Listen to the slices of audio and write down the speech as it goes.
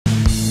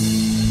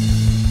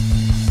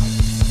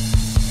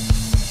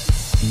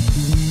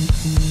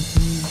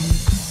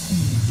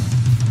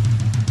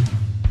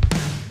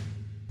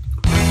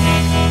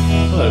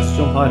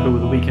Hyper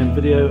with a weekend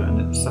video, and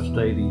it's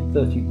Saturday the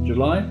 13th of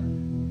July.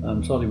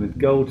 Starting with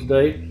gold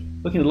today.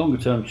 Looking at the longer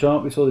term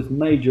chart, we saw this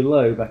major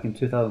low back in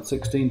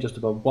 2016, just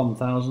above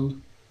 1,000.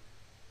 We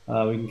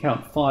can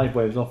count 5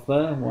 waves off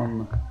there.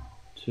 1,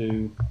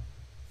 2,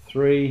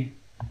 3,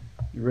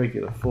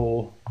 irregular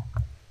 4,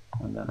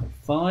 and then a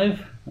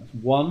 5. That's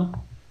 1.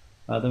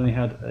 Then we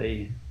had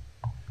a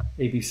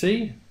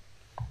ABC,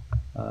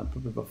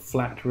 probably a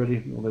flat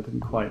really, although it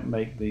didn't quite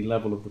make the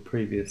level of the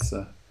previous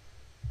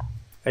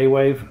A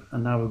wave.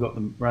 And now we've got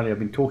the rally I've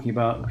been talking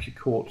about, which you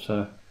caught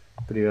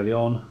pretty early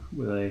on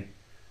with a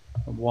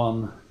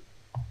 1,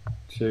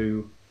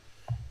 2,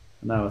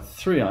 and now a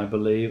 3 I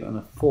believe, and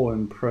a 4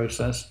 in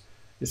process.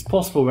 It's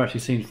possible we're actually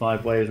seeing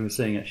 5 waves and we're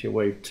seeing actually a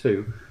wave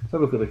 2. So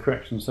look at the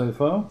correction so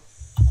far.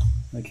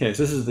 Okay,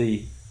 so this is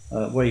the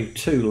wave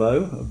 2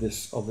 low of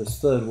this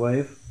third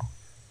wave.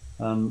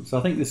 So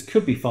I think this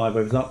could be 5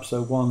 waves up.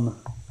 So 1,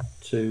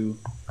 2,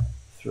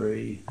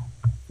 3,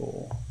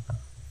 4,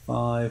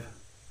 5.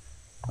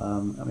 I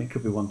mean, it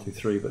could be 1, 2,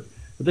 3, but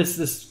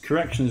this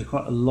correction is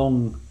quite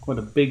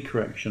a big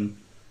correction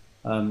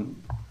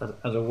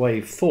as a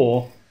wave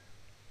 4.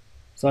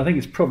 So I think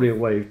it's probably a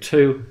wave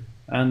 2,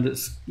 and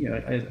it's, you know,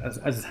 as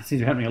it seems to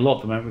be happening a lot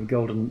at the moment with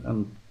gold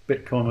and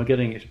Bitcoin, we're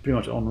getting it pretty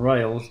much on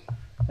rails.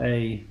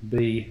 A,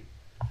 B,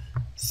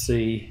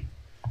 C.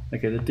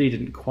 Okay, the D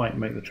didn't quite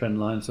make the trend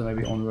line, so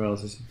maybe on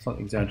rails is a slight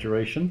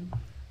exaggeration.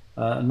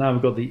 And now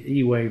we've got the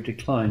E wave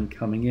decline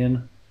coming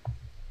in.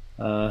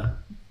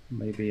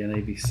 Maybe an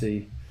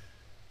ABC.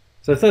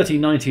 So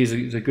 1390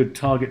 is a good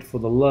target for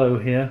the low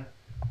here,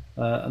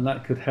 and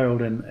that could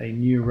herald in a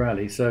new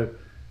rally. So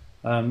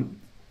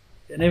and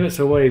if it's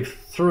a wave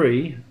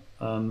 3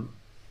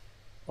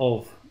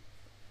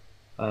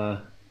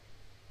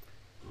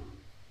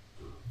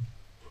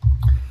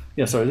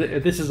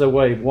 if this is a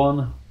wave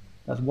 1,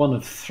 that's 1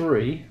 of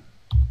 3,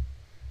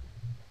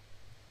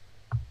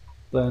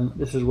 then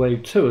this is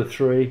wave 2 of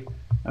 3,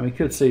 and we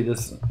could see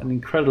this an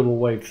incredible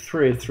wave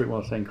 3 of 3.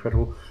 Well, I say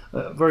incredible,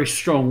 very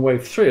strong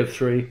wave 3 of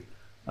 3,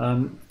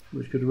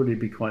 which could really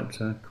be quite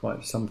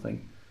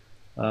something.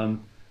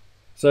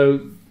 So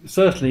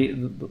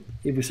certainly,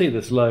 if we see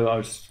this low, I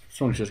was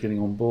strongly just getting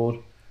on board.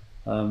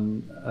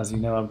 As you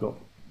know, I've got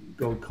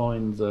gold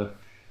coins,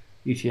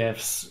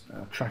 ETFs,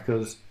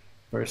 trackers,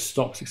 various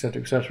stocks,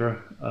 etc.,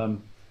 etc.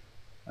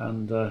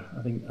 And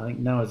I think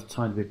now is the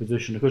time to be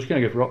positioned. Of course, you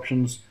can go for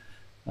options.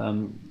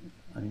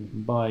 And you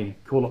can buy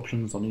call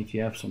options on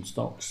ETFs, on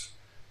stocks.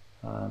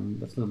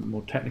 That's a little bit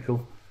more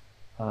technical,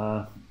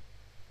 but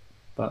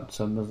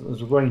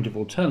there's a range of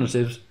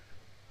alternatives.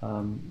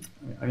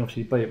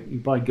 Obviously, you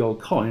buy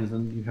gold coins,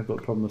 and you have got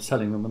a problem of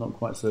selling them.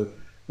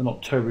 They're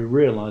not totally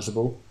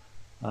realizable,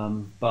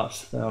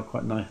 but they are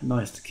quite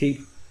nice to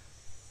keep.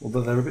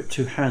 Although they're a bit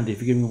too handy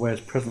for giving away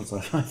as presents,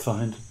 I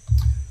find.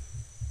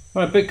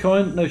 All right,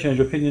 Bitcoin, no change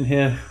of opinion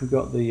here. We've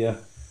got the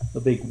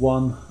big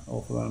 1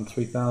 of around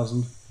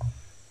 3,000.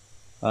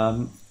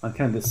 I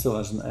can this still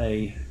as an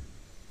A,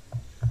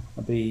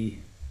 a B,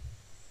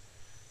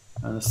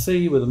 and a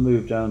C with a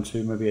move down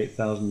to maybe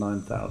 8,000,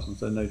 9,000.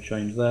 So no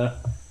change there.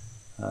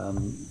 I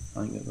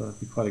think that would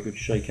be quite a good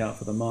shakeout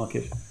for the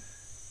market.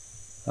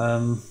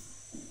 And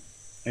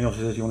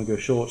obviously, if you want to go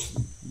short,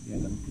 you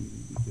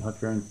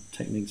have your own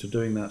techniques of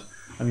doing that.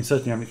 I mean,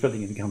 certainly I'm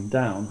expecting it to come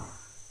down.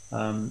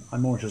 I'm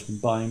more interested in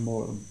buying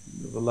more of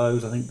the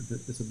lows. I think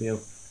that this would be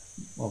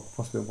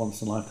possibly a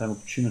once in a lifetime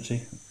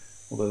opportunity,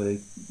 although they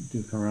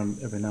do come around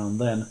every now and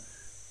then,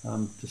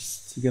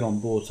 just to get on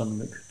board something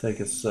that could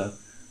take us, I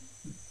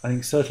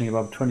think certainly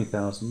above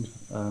 20,000,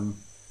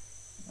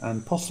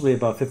 and possibly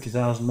above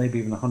 50,000, maybe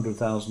even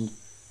 100,000.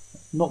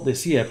 Not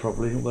this year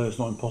probably, although it's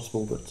not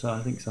impossible, but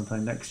I think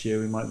sometime next year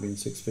we might be in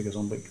 6 figures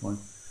on Bitcoin.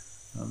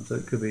 So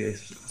it could be a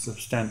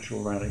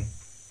substantial rally.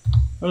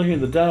 We're looking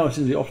at the Dow, it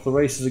seems to be off the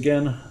races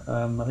again.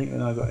 I think we've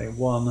now got a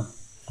 1,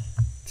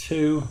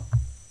 2,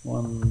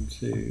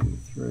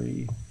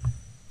 3,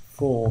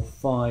 4,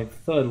 5,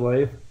 third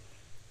wave,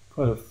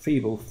 quite a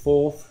feeble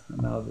 4th,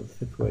 and now the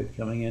 5th wave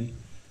coming in.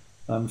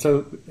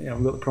 So we've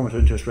got the promised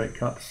interest rate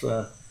cuts,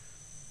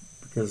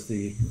 because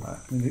the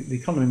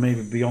economy may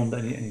be beyond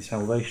any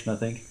salvation. I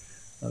think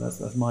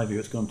that's my view.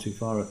 It's gone too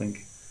far, I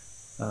think.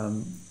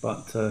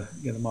 But the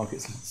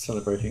market's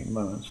celebrating at the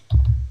moment.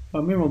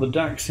 Meanwhile, the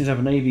DAX seems to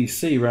have an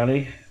ABC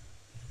rally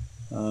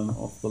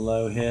off the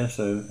low here.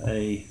 So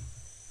A,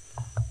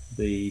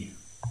 B,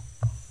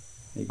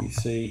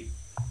 ABC,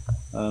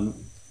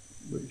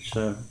 which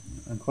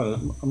and quite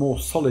a more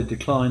solid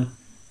decline.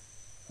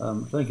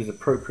 I think is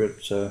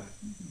appropriate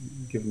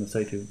given the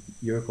state of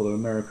Europe, although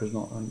America is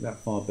not that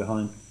far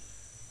behind.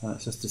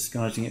 It's just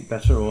disguising it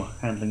better or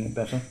handling it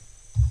better.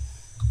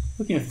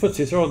 Looking at FTSE,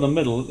 it's right in the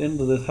middle,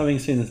 into this, having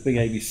seen this big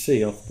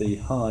ABC off the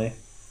high.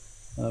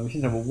 We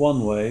seem to have a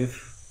 1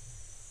 wave,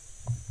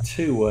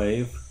 2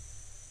 wave,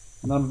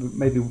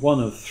 maybe 1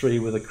 of 3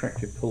 with a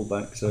corrective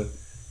pullback. So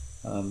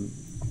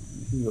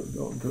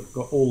you've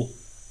got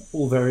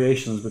all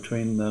variations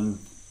between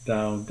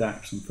Dow,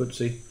 DAX, and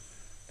FTSE.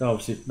 Dow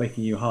obviously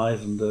making new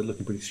highs and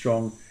looking pretty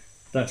strong.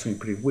 DAX looking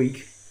pretty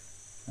weak,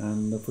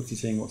 and the FTSE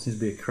seeing what seems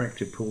to be a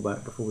corrective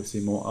pullback before we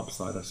see more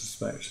upside, I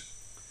suspect.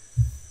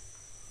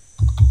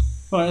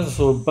 Right, as a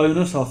sort of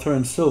bonus, I'll throw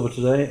in silver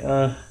today.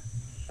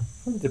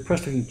 Quite a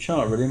depressed looking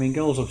chart really. I mean,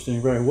 gold's obviously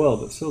doing very well,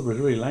 but silver is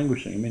really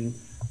languishing. I mean,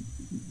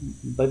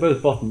 they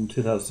both bottomed in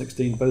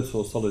 2016, both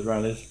saw solid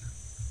rallies.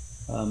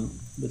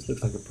 This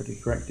looks like a pretty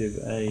corrective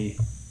A,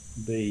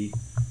 B,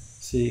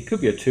 C. It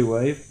could be a 2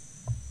 wave,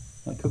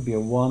 that could be a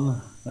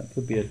 1, that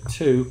could be a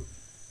 2.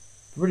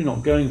 But really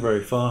not going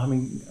very far. I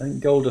mean, I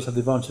think gold does have the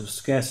advantage of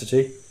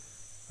scarcity.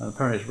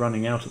 Apparently it's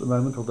running out at the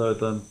moment, although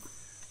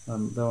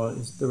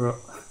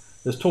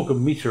there's talk of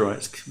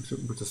meteorites,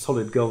 which are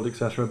solid gold,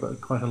 etc., but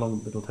quite how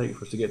long it'll take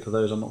for us to get to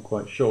those, I'm not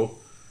quite sure.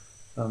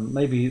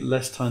 Maybe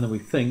less time than we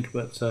think,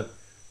 but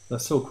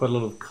there's still quite a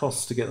lot of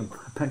costs to get them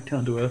back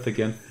down to earth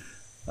again.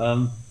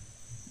 Yeah,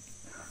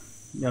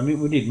 I mean,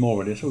 we need more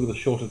really. It's all the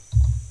shorter.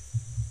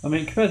 I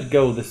mean, compared to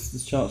gold,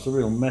 this chart's a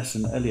real mess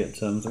in Elliott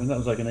terms. I mean, that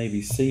was like an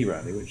ABC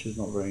rally, which is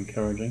not very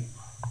encouraging.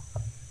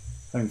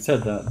 Having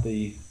said that,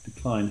 the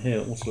decline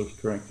here also looks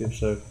corrective,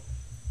 so if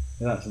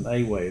that's an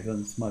A wave,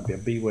 then this might be a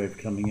B wave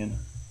coming in.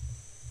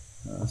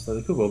 So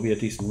there could well be a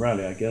decent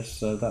rally, I guess.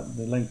 So that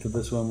the length of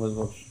this one was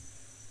what,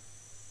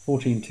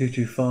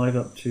 14,225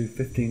 up to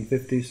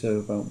 15.50, so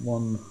about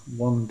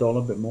 $1,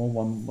 a bit more,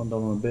 $1 and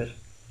a bit.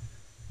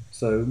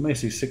 So we may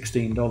see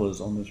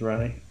 $16 on this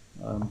rally.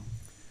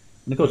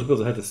 And of course, if it goes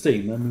ahead of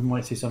steam, then we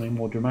might see something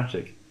more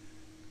dramatic.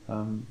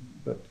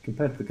 But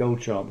compared to the gold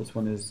chart, this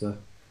one is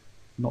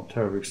not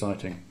terribly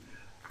exciting.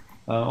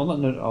 On that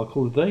note, I'll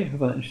call it a day.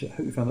 Hope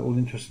you found that all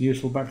interesting and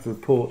useful. Back to the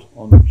report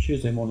on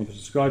Tuesday morning for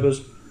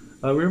subscribers.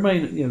 We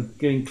remain,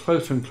 getting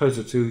closer and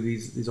closer to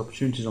these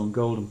opportunities on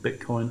gold and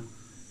Bitcoin,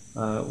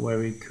 where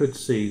we could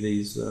see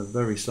these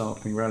very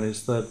startling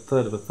rallies.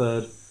 Third of a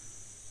third,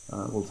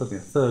 well, certainly a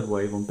third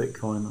wave on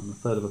Bitcoin and a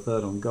third of a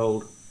third on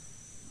gold.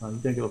 You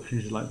don't get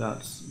opportunities like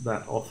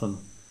that often.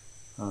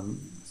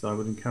 So I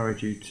would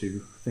encourage you to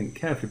think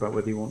carefully about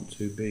whether you want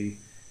to be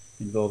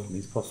involved in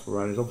these possible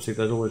rallies. Obviously,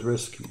 there's always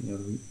risk.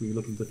 We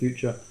look into the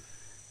future.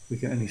 We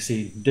can only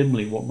see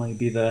dimly what may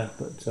be there,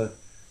 but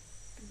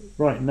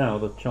right now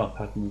the chart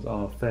patterns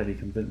are fairly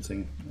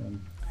convincing.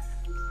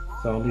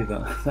 So I'll leave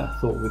that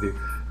thought with you.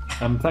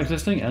 Thanks for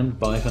listening, and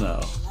bye for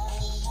now.